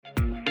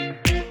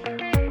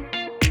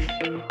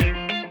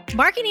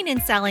Marketing and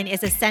selling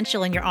is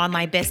essential in your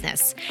online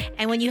business.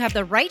 And when you have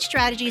the right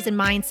strategies and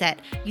mindset,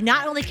 you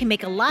not only can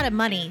make a lot of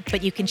money,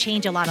 but you can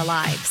change a lot of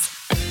lives.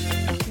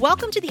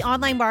 Welcome to the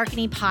Online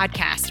Marketing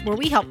Podcast, where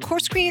we help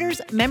course creators,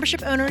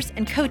 membership owners,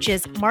 and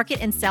coaches market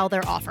and sell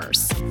their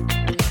offers.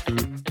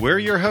 We're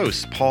your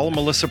hosts, Paul and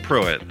Melissa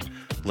Pruitt.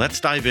 Let's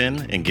dive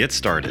in and get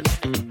started.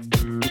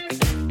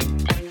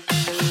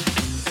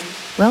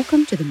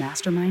 Welcome to the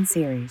Mastermind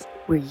Series,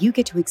 where you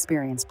get to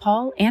experience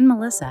Paul and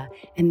Melissa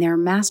in their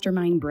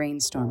mastermind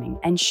brainstorming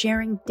and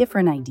sharing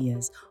different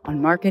ideas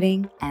on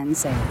marketing and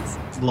sales.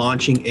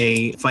 Launching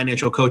a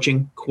financial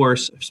coaching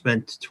course. I've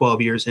spent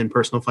 12 years in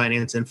personal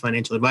finance and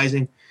financial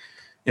advising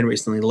and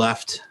recently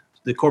left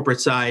the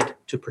corporate side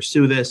to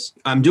pursue this.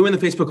 I'm doing the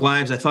Facebook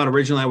Lives. I thought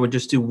originally I would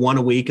just do one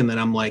a week, and then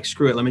I'm like,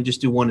 screw it, let me just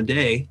do one a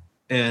day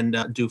and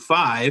do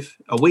 5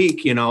 a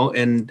week,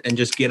 and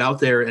just get out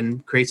there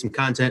and create some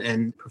content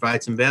and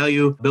provide some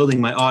value,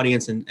 building my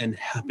audience and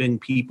helping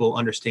people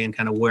understand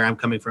kind of where I'm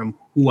coming from,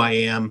 who I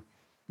am,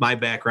 my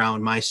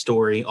background, my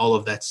story, all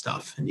of that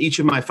stuff. And each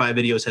of my 5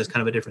 videos has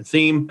kind of a different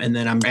theme. And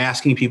then I'm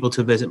asking people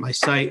to visit my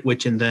site,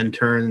 which in then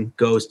turn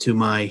goes to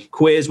my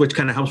quiz, which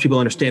kind of helps people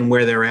understand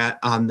where they're at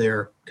on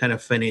their kind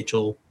of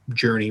financial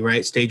journey,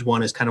 right? Stage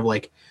 1 is kind of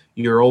like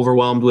you're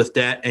overwhelmed with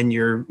debt and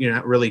you're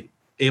not really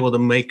able to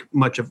make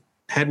much of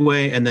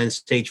headway. And then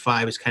stage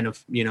 5 is kind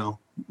of,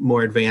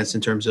 more advanced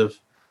in terms of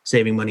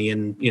saving money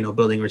and,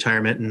 building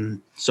retirement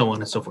and so on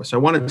and so forth. So I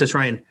wanted to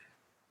try and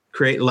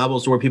create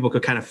levels where people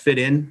could kind of fit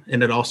in.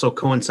 And it also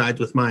coincides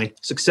with my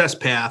success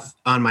path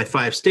on my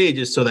 5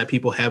 stages so that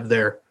people have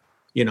their,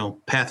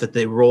 path that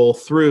they roll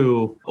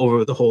through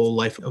over the whole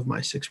life of my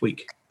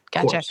 6-week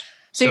Gotcha. course.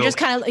 So you're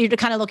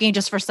kind of looking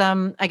just for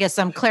some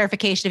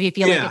clarification if you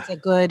feel like it's a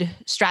good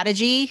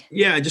strategy.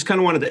 Yeah, I just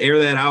kind of wanted to air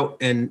that out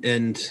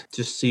and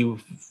just see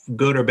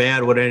good or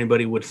bad what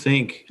anybody would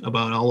think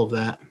about all of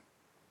that.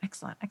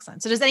 Excellent.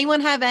 So does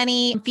anyone have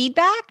any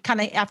feedback kind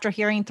of after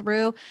hearing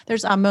through?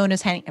 There's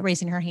Mona's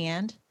raising her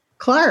hand.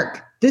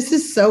 Clark, this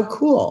is so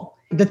cool.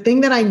 The thing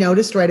that I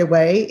noticed right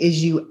away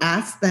is you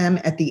asked them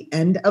at the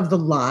end of the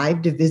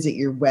live to visit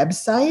your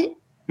website.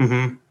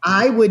 Mm-hmm.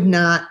 I would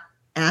not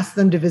ask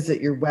them to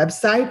visit your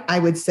website. I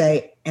would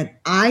say, and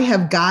I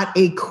have got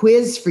a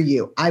quiz for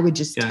you. I would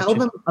just tell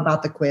them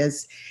about the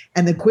quiz.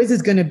 And the quiz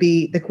is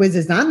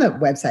on the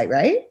website,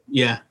 right?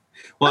 Yeah.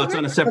 Well, it's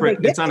on a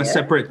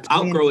separate,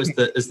 Outgrow is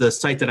the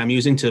site that I'm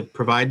using to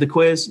provide the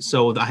quiz.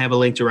 So I have a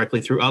link directly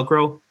through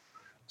Outgrow.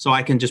 So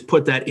I can just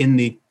put that in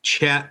the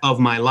chat of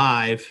my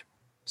live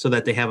so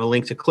that they have a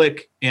link to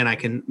click, and I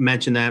can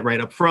mention that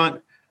right up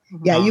front.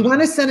 Yeah, you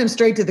want to send them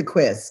straight to the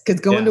quiz because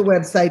going to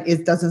website,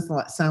 it doesn't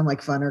sound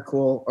like fun or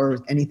cool or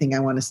anything I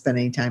want to spend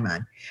any time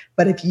on.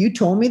 But if you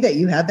told me that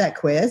you had that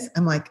quiz,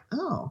 I'm like,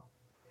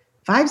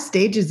 5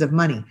 stages of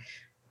money.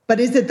 But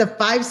is it the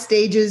 5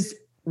 stages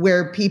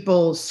where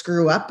people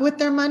screw up with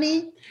their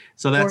money?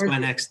 So that's my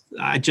next.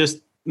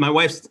 My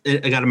wife's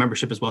got a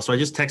membership as well. So I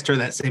just text her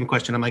that same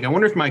question. I'm like, I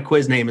wonder if my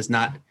quiz name is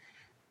not,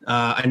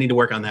 I need to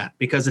work on that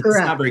because it's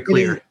not very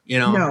clear,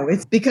 No,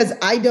 it's because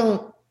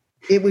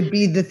it would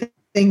be the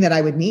thing that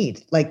I would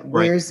need. Like,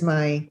 where's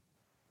my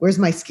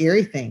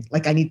scary thing?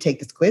 Like, I need to take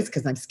this quiz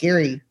because I'm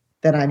scary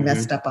that I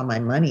messed up on my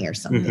money or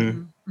something.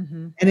 Mm-hmm.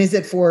 Mm-hmm. And is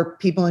it for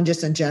people in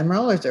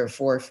general, or is it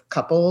for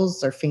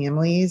couples or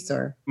families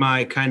or?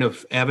 My kind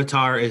of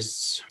avatar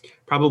is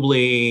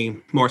probably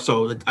more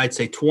so, I'd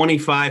say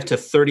 25 to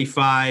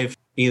 35,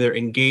 either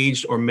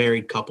engaged or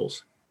married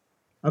couples.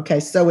 Okay.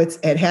 So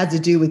it had to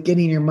do with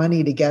getting your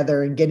money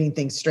together and getting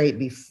things straight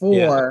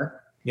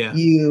before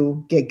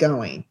you get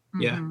going.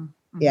 Yeah. Mm-hmm.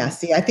 Yeah.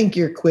 See, I think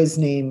your quiz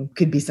name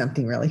could be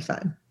something really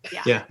fun.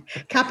 Yeah.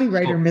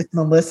 Copywriter Miss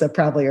Melissa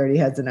probably already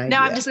has an idea. No,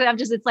 I'm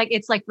just,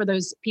 it's like for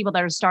those people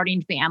that are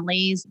starting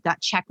families,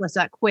 that checklist,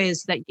 that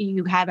quiz, that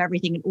you have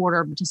everything in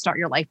order to start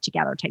your life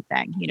together type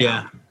thing.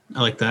 Yeah.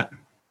 I like that.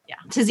 Yeah.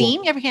 Tazeen,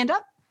 you have your hand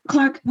up?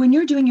 Clark, when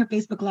you're doing your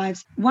Facebook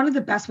Lives, one of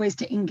the best ways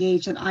to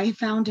engage that I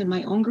found in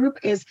my own group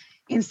is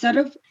instead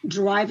of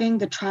driving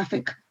the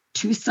traffic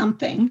to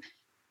something,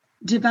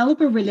 develop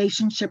a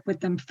relationship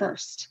with them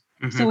first.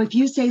 Mm-hmm. So if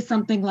you say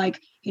something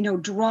like,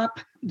 drop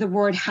the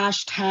word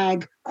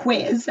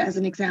 #quiz as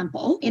an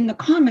example in the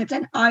comments,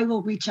 and I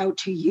will reach out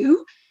to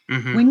you.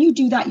 Mm-hmm. When you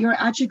do that, you're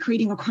actually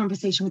creating a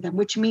conversation with them,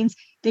 which means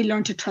they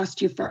learn to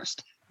trust you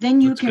first.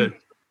 Then you can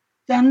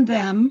send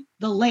them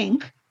the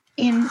link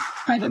in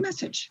private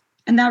message.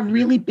 And that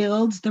really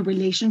builds the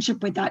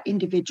relationship with that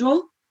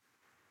individual.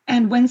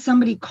 And when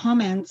somebody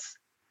comments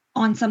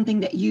on something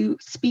that you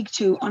speak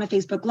to on a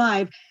Facebook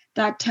Live,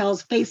 that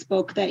tells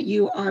Facebook that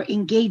you are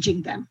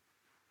engaging them.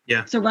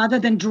 Yeah. So rather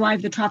than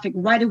drive the traffic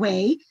right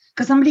away,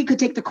 because somebody could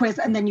take the quiz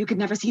and then you could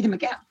never see them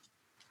again.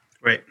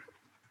 Right.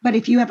 But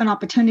if you have an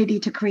opportunity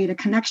to create a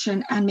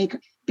connection and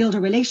build a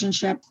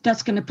relationship,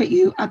 that's going to put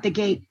you at the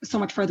gate so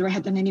much further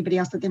ahead than anybody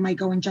else that they might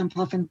go and jump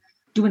off and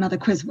do another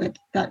quiz with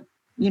that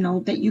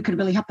you could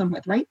really help them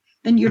with, right?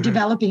 Then you're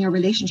developing a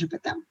relationship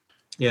with them.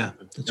 Yeah,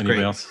 that's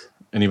Anybody great.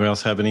 Anybody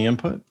else have any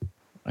input?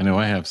 I know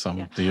I have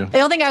some. Do you? The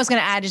only thing I was going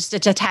to add is to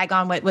tag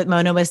on what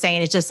Mona was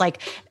saying. It's just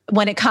like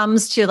when it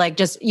comes to like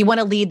just you want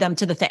to lead them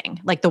to the thing,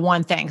 like the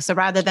one thing. So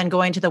rather than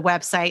going to the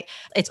website,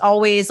 it's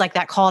always like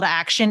that call to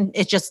action.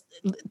 It's just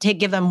to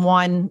give them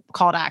one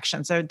call to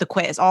action. So the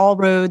quiz, all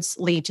roads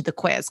lead to the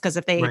quiz. Because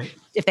if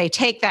they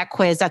take that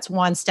quiz, that's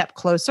one step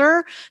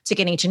closer to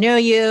getting to know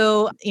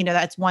you. You know,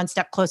 that's one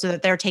step closer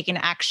that they're taking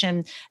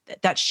action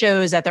that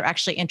shows that they're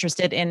actually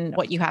interested in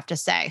what you have to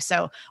say.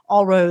 So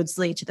all roads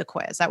lead to the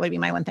quiz. That would be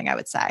my one thing I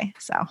would say.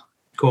 So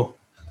cool.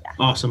 Yeah.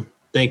 Awesome.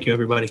 Thank you,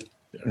 everybody.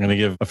 I'm going to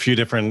give a few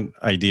different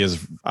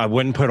ideas. I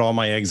wouldn't put all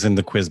my eggs in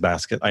the quiz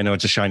basket. I know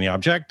it's a shiny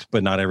object,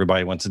 but not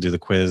everybody wants to do the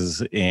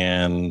quiz.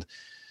 And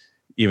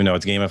even though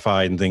it's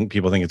gamified and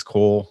people think it's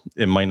cool,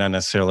 it might not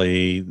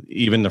necessarily,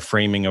 even the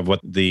framing of what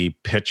the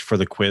pitch for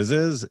the quiz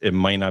is, it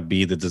might not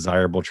be the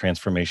desirable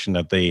transformation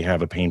that they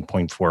have a pain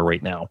point for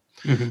right now.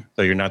 Mm-hmm.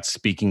 So you're not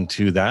speaking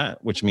to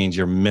that, which means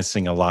you're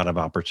missing a lot of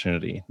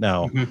opportunity.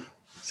 Now,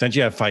 since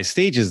you have 5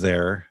 stages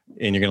there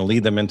and you're going to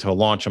lead them into a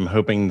launch, I'm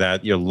hoping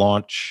that your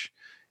launch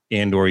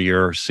and or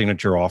your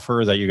signature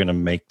offer that you're going to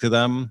make to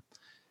them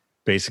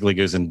basically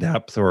goes in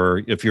depth.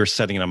 Or if you're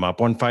setting them up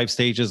on 5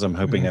 stages, I'm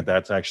hoping that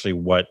that's actually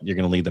what you're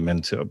going to lead them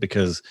into,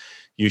 because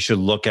you should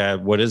look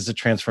at what is the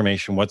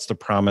transformation, what's the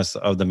promise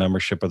of the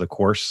membership of the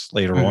course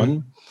later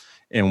on,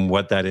 and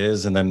what that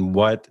is. And then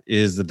what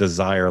is the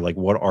desire? Like,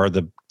 what are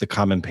the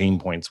common pain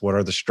points? What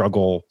are the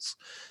struggles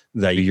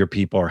that your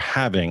people are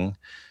having?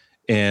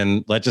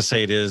 And let's just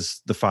say it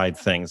is the 5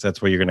 things.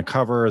 That's what you're going to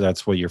cover.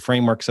 That's what your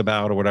framework's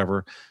about or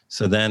whatever.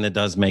 So then it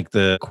does make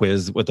the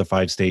quiz with the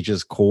 5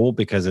 stages cool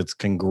because it's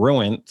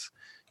congruent.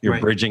 You're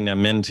bridging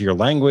them into your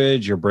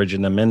language. You're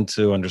bridging them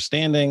into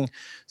understanding.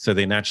 So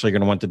they naturally are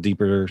going to want the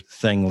deeper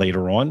thing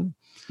later on.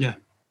 Yeah.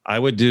 I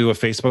would do a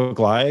Facebook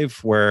Live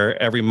where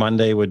every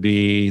Monday would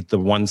be the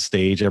 1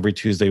 stage, every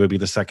Tuesday would be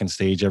the 2nd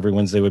stage, every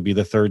Wednesday would be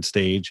the 3rd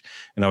stage.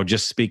 And I would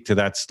just speak to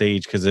that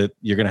stage because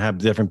you're going to have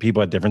different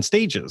people at different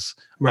stages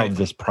of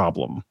this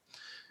problem.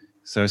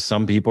 So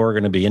some people are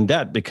going to be in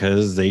debt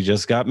because they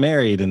just got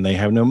married and they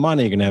have no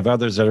money. You're going to have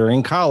others that are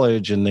in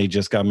college and they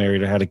just got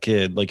married or had a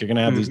kid. Like, you're going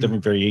to have these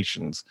different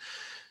variations.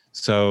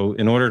 So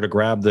in order to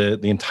grab the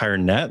entire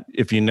net,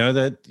 if you know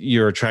that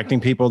you're attracting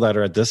people that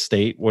are at this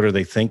state, what are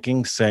they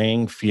thinking,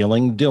 saying,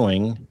 feeling,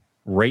 doing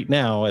right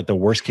now at the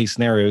worst case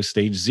scenario,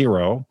 stage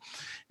 0?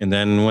 And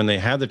then when they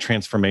have the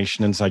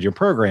transformation inside your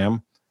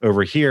program,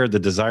 over here, the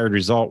desired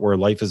result where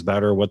life is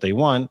better, what they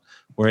want,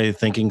 what are they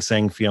thinking,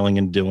 saying, feeling,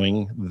 and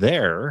doing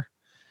there?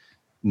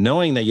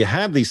 Knowing that you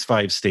have these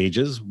 5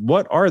 stages,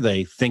 what are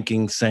they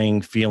thinking,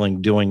 saying,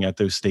 feeling, doing at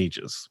those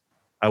stages?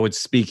 I would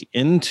speak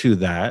into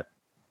that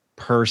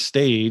per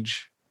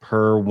stage,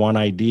 per one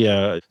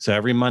idea. So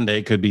every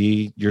Monday could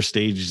be your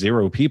stage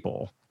 0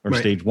 people or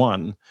stage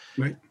 1.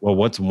 Right. Well,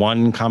 what's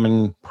one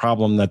common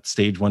problem that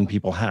stage 1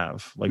 people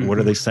have? Like, what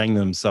are they saying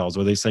to themselves?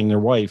 What are they saying to their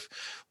wife?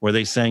 What are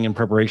they saying in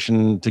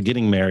preparation to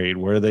getting married?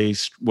 What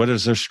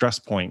is their stress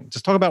point?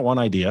 Just talk about one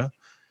idea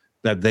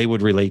that they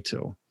would relate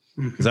to.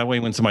 Because that way,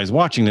 when somebody's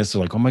watching this,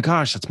 they're like, oh my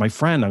gosh, that's my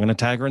friend. I'm going to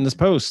tag her in this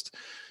post.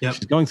 Yep.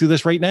 She's going through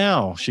this right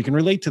now. She can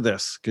relate to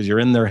this, because you're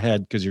in their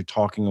head, because you're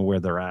talking where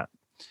they're at.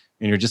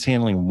 And you're just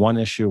handling one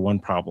issue, one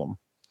problem.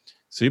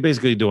 So you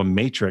basically do a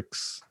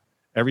matrix.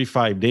 Every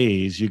 5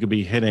 days, you could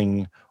be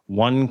hitting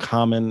one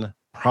common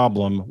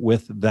problem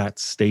with that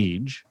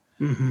stage,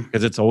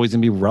 because it's always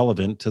going to be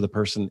relevant to the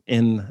person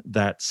in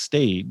that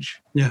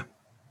stage. Yeah.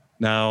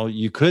 Now,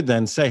 you could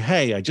then say,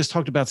 hey, I just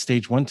talked about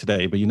stage 1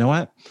 today, but you know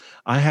what?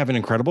 I have an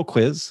incredible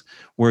quiz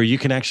where you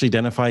can actually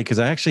identify, because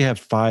I actually have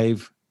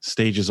 5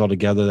 stages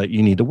altogether that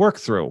you need to work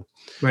through.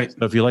 Right.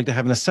 So if you like to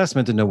have an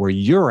assessment to know where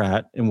you're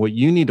at and what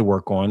you need to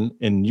work on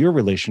in your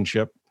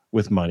relationship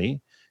with money,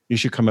 you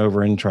should come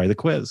over and try the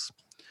quiz.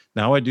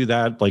 Now I do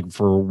that like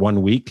for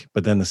 1 week,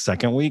 but then the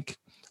second week,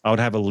 I would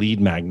have a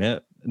lead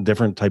magnet, a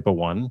different type of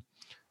one.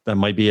 That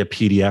might be a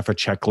PDF, a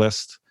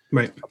checklist,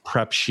 a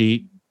prep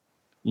sheet,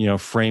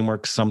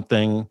 framework,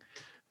 something,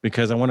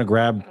 because I want to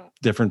grab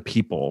different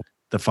people.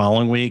 The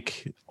following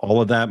week,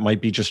 all of that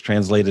might be just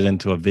translated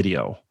into a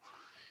video.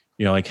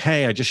 Like,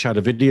 hey, I just shot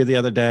a video the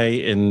other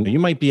day and you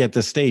might be at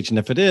this stage. And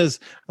if it is,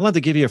 I'd love to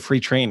give you a free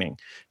training.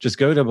 Just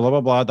go to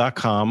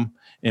blah.com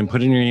and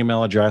put in your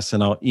email address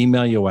and I'll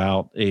email you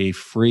out a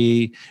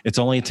free, it's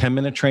only a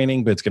 10-minute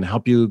training, but it's going to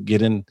help you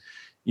get in,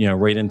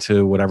 right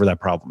into whatever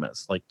that problem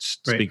is. Like,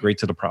 speak right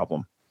to the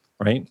problem,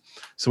 right?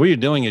 So what you're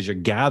doing is you're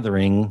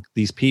gathering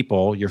these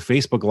people. Your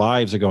Facebook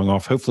Lives are going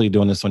off, hopefully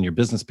doing this on your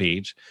business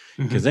page,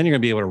 because then you're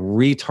going to be able to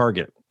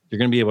retarget. You're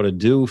going to be able to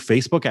do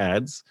Facebook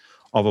ads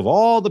off of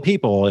all the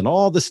people in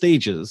all the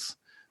stages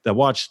that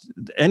watched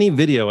any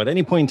video at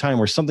any point in time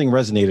where something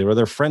resonated or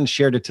their friend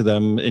shared it to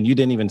them and you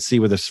didn't even see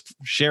where the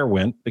share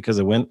went, because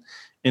it went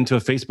into a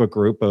Facebook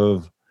group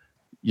of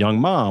young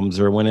moms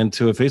or went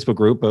into a Facebook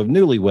group of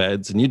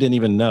newlyweds and you didn't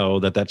even know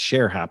that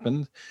share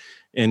happened.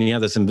 And you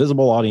have this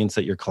invisible audience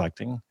that you're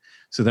collecting.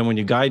 So then when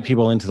you guide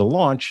people into the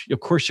launch,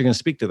 of course, you're going to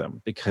speak to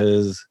them,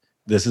 because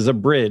this is a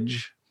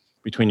bridge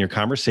between your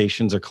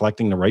conversations or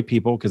collecting the right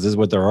people, because this is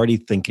what they're already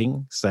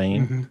thinking,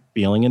 saying,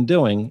 feeling, and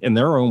doing in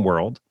their own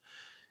world.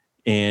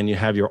 And you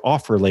have your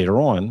offer later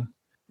on.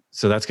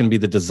 So that's going to be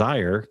the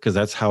desire, because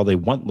that's how they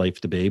want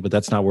life to be, but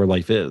that's not where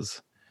life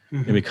is.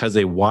 And because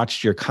they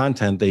watched your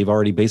content, they've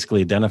already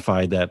basically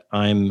identified that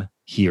I'm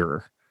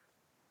here.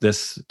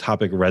 This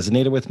topic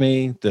resonated with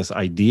me. This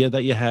idea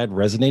that you had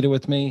resonated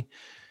with me,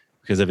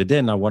 because if it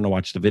didn't, I want to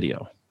watch the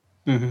video.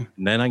 And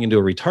then I can do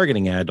a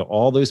retargeting ad to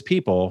all those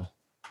people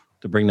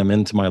to bring them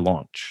into my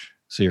launch.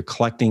 So you're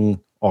collecting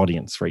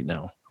audience right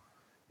now.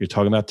 You're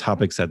talking about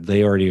topics that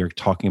they already are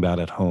talking about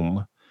at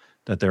home,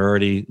 that they're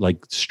already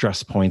like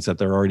stress points that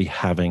they're already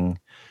having,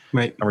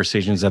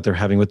 conversations that they're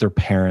having with their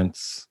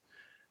parents.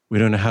 We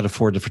don't know how to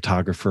afford the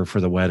photographer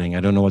for the wedding. I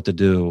don't know what to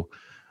do.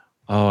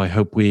 Oh, I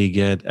hope we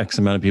get X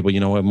amount of people. You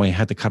know what? We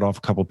had to cut off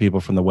a couple of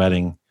people from the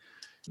wedding.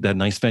 That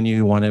nice venue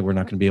you wanted, we're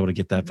not going to be able to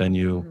get that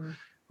venue.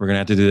 We're going to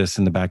have to do this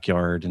in the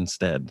backyard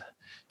instead.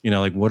 You know,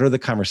 like, what are the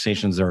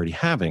conversations they're already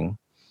having?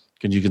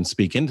 Because you can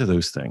speak into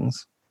those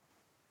things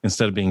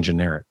instead of being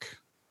generic.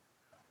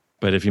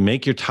 But if you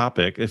make your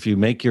topic, if you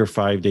make your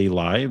 5-day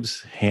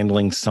lives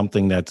handling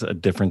something that's a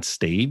different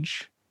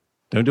stage,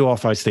 don't do all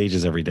 5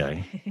 stages every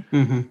day,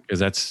 because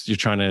that's, you're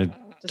trying to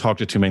talk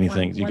to too many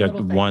things. You got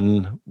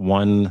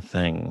one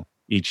thing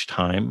each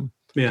time,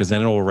 because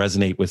then it will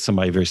resonate with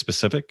somebody very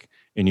specific,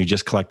 and you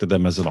just collected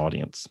them as an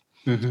audience.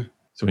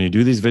 So when you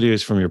do these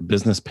videos from your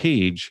business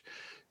page,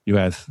 you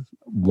have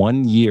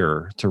 1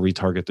 year to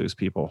retarget those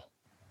people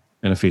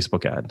in a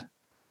Facebook ad.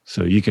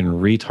 So you can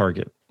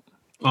retarget.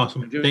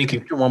 Awesome. Thank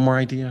you. One more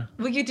idea.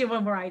 We could do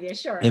one more idea.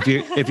 Sure.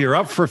 If you're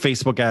up for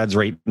Facebook ads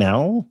right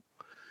now,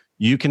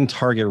 you can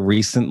target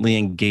recently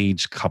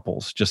engaged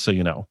couples, just so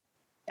you know.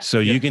 So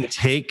you can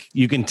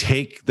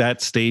take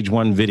that stage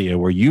 1 video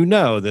where you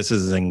know this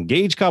is an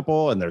engaged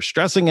couple and they're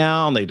stressing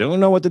out and they don't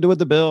know what to do with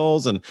the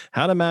bills and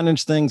how to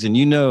manage things. And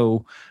you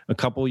know, a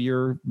couple of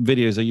your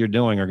videos that you're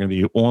doing are going to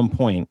be on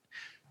point.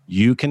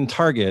 You can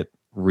target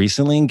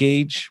recently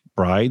engaged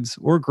brides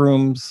or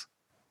grooms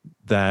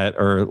that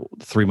are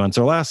 3 months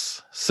or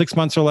less, 6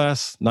 months or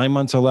less, 9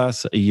 months or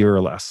less, a year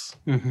or less.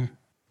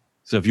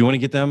 So if you want to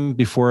get them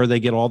before they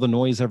get all the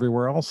noise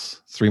everywhere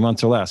else, 3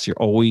 months or less, you're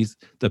always,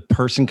 the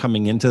person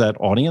coming into that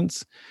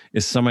audience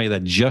is somebody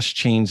that just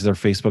changed their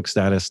Facebook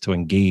status to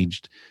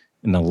engaged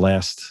in the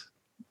last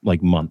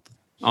month.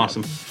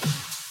 Awesome.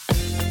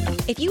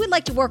 If you would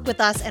like to work with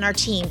us and our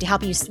team to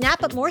help you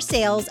snap up more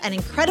sales and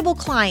incredible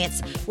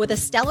clients with a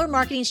stellar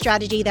marketing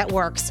strategy that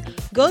works,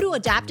 go to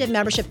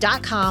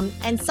adaptivemembership.com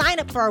and sign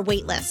up for our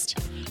wait list.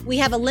 We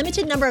have a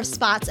limited number of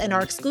spots in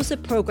our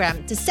exclusive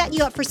program to set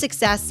you up for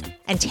success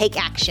and take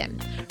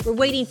action. We're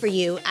waiting for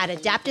you at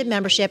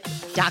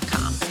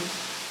adaptivemembership.com.